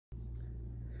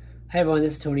Hi everyone,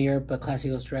 this is Tony Earp, Classic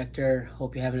Eagles Director.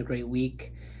 Hope you're having a great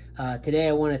week. Today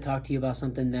I want to talk to you about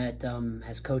something that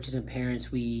as coaches and parents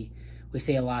we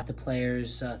say a lot to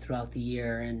players throughout the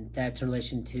year, and that's in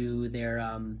relation to their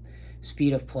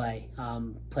speed of play.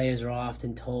 Players are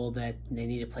often told that they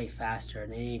need to play faster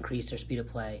and they need to increase their speed of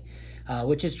play,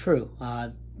 which is true.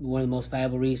 One of the most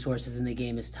valuable resources in the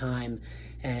game is time,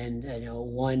 and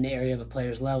one area of a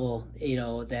player's level,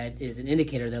 that is an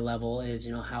indicator of their level is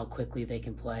how quickly they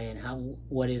can play and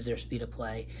what is their speed of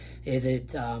play. Is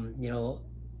it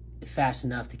fast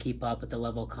enough to keep up with the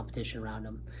level of competition around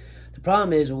them? The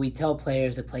problem is when we tell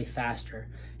players to play faster,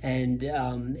 and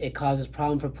it causes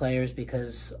problem for players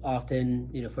because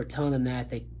often, if we're telling them that,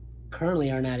 they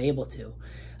currently are not able to.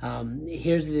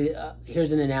 Here's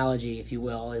an analogy, if you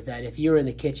will, is that if you're in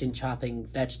the kitchen chopping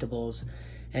vegetables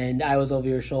and I was over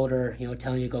your shoulder,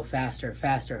 telling you to go faster,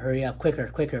 faster, hurry up, quicker,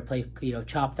 quicker, play,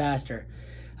 chop faster.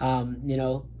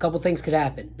 A couple things could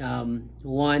happen.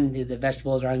 One, the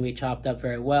vegetables aren't going to be chopped up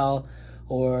very well,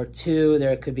 or two,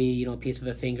 there could be, a piece of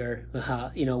a finger,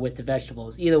 with the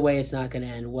vegetables. Either way, it's not going to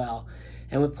end well.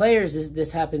 And with players,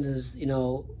 this happens as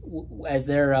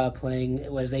they're playing,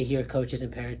 as they hear coaches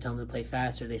and parents tell them to play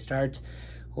faster, they start,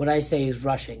 what I say is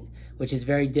rushing, which is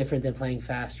very different than playing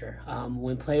faster.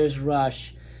 When players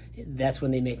rush, that's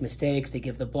when they make mistakes, they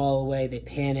give the ball away, they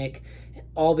panic,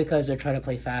 all because they're trying to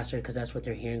play faster because that's what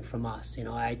they're hearing from us.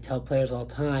 I tell players all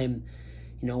the time,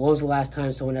 when was the last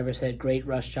time someone ever said, great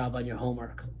rush job on your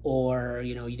homework? Or,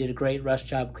 you did a great rush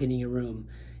job cleaning your room.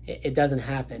 It doesn't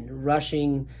happen.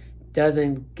 Rushing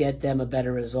doesn't get them a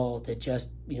better result. It just,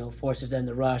 forces them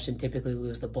to rush and typically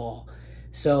lose the ball.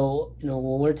 So,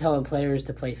 when we're telling players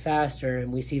to play faster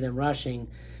and we see them rushing,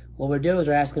 what we're doing is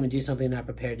we're asking them to do something they're not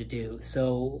prepared to do.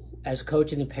 So as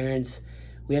coaches and parents,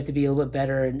 we have to be a little bit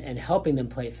better in helping them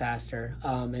play faster,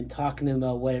 and talking to them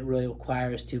about what it really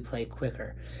requires to play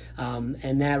quicker.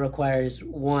 And that requires,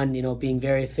 one, being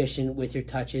very efficient with your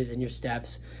touches and your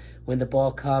steps. When the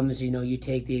ball comes, you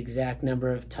take the exact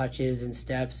number of touches and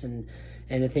steps and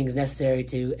the things necessary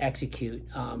to execute,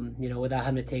 without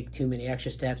having to take too many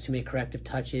extra steps, too many corrective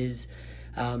touches,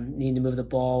 need to move the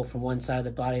ball from one side of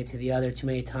the body to the other too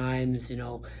many times.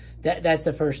 That's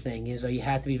the first thing, is you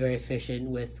have to be very efficient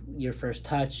with your first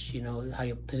touch, how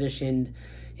you're positioned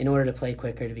in order to play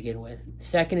quicker to begin with.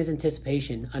 Second is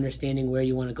anticipation, understanding where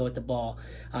you want to go with the ball,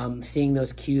 seeing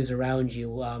those cues around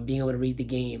you, being able to read the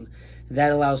game.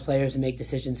 That allows players to make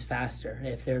decisions faster.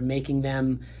 If they're making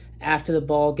them after the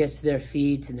ball gets to their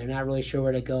feet and they're not really sure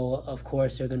where to go, of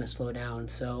course they're going to slow down.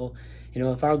 So,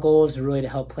 if our goal is really to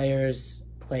help players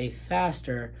play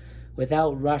faster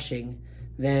without rushing,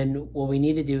 then what we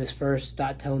need to do is first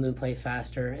start telling them to play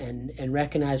faster and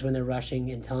recognize when they're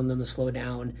rushing and telling them to slow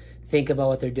down, think about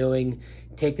what they're doing,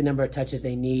 take the number of touches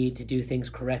they need to do things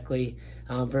correctly,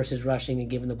 versus rushing and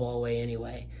giving the ball away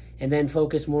anyway. And then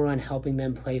focus more on helping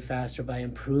them play faster by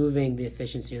improving the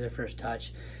efficiency of their first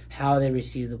touch, how they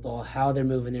receive the ball, how they're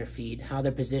moving their feet, how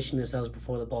they're positioning themselves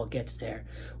before the ball gets there,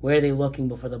 where are they looking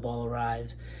before the ball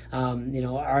arrives,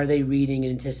 are they reading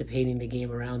and anticipating the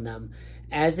game around them.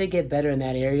 As they get better in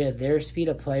that area, their speed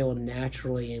of play will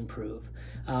naturally improve.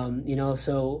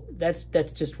 So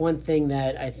that's just one thing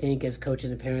that I think as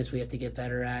coaches and parents we have to get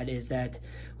better at, is that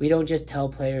we don't just tell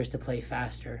players to play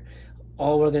faster.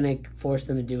 All we're going to force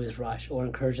them to do is rush, or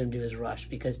encourage them to do is rush,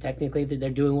 because technically they're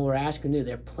doing what we're asking them to do.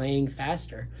 They're playing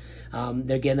faster.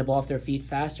 They're getting the ball off their feet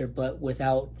faster, but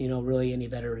without, really any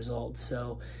better results.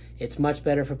 So it's much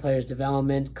better for players'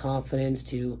 development, confidence,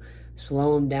 to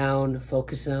slow them down,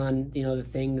 focus on, the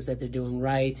things that they're doing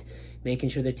right, making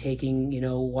sure they're taking,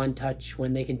 one touch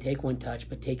when they can take one touch,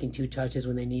 but taking two touches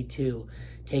when they need two,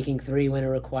 taking three when it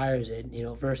requires it,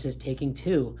 versus taking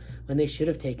two when they should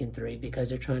have taken three because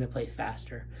they're trying to play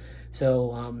faster.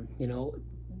 So,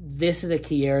 this is a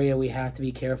key area we have to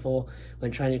be careful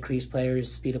when trying to increase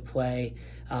players' speed of play,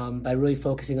 by really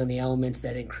focusing on the elements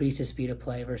that increase the speed of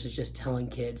play versus just telling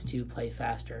kids to play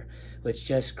faster, which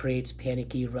just creates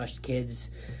panicky, rushed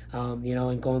kids.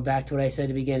 And going back to what I said at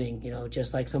the beginning,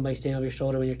 just like somebody standing over your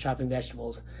shoulder when you're chopping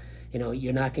vegetables,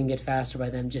 you're not going to get faster by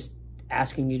them just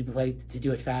asking you to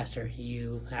do it faster.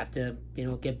 You have to,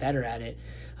 get better at it.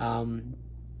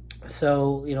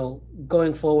 So,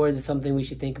 going forward, it's something we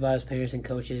should think about as parents and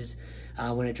coaches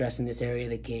when addressing this area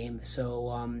of the game.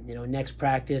 So, next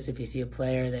practice, if you see a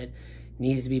player that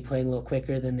needs to be playing a little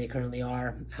quicker than they currently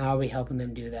are, how are we helping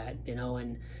them do that?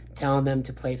 And telling them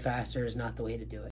to play faster is not the way to do it.